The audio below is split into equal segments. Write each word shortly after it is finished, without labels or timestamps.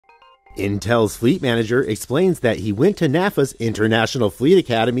Intel's fleet manager explains that he went to NAFA's International Fleet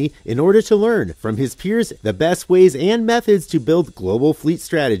Academy in order to learn from his peers the best ways and methods to build global fleet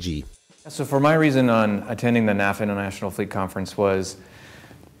strategy. So for my reason on attending the NAFA International Fleet Conference was,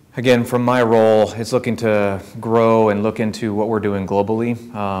 again, from my role, it's looking to grow and look into what we're doing globally.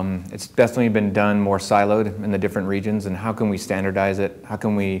 It's definitely been done more siloed in the different regions, and how can we standardize it? How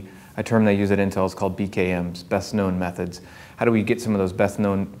can we, a term they use at Intel is called BKMs, best known methods. How do we get some of those best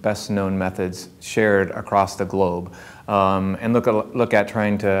known methods shared across the globe, and look at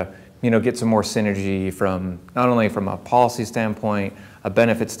trying to get some more synergy from not only from a policy standpoint, a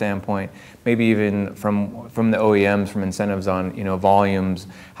benefit standpoint, maybe even from the OEMs, from incentives on volumes.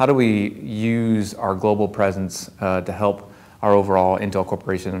 How do we use our global presence to help our overall Intel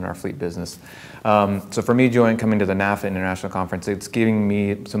Corporation and our fleet business? So for me, coming to the NAFA International Conference, it's giving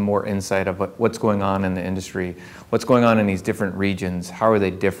me some more insight of what's going on in the industry, what's going on in these different regions, how are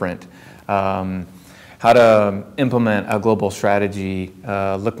they different, how to implement a global strategy,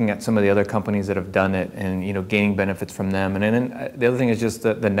 looking at some of the other companies that have done it and gaining benefits from them. And then the other thing is just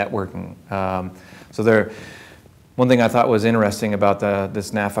the networking. One thing I thought was interesting about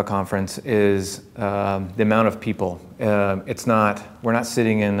this NAFA conference is the amount of people. We're not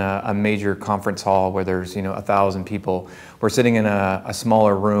sitting in a major conference hall where there's 1,000 people. We're sitting in a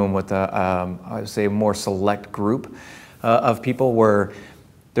smaller room with I would say a more select group of people where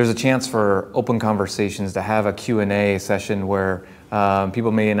there's a chance for open conversations, to have a Q&A session where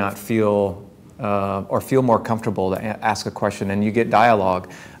people may not feel or feel more comfortable to ask a question, and you get dialogue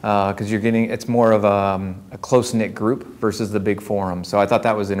because it's more of a close-knit group versus the big forum. So I thought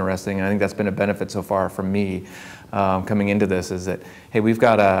that was interesting, and I think that's been a benefit so far for me coming into this, is that, hey, we've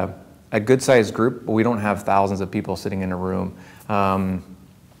got a good-sized group, but we don't have thousands of people sitting in a room.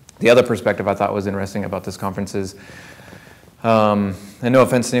 The other perspective I thought was interesting about this conference is, and no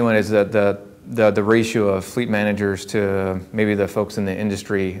offense to anyone, is that the ratio of fleet managers to maybe the folks in the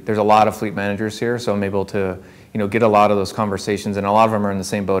industry. There's a lot of fleet managers here, so I'm able to get a lot of those conversations, and a lot of them are in the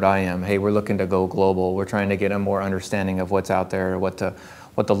same boat I am. Hey, we're looking to go global. We're trying to get a more understanding of what's out there, what to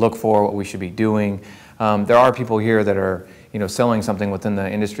look for, what we should be doing. There are people here that are selling something within the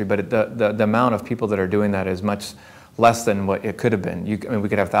industry, but the amount of people that are doing that is much less than what it could have been. I mean, we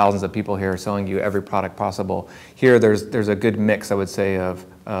could have thousands of people here selling you every product possible. Here, there's a good mix, I would say, of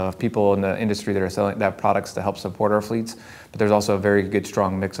people in the industry that are selling products to help support our fleets, but there's also a very good,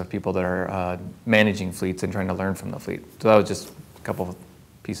 strong mix of people that are managing fleets and trying to learn from the fleet. So that was just a couple of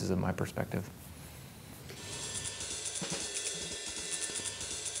pieces of my perspective.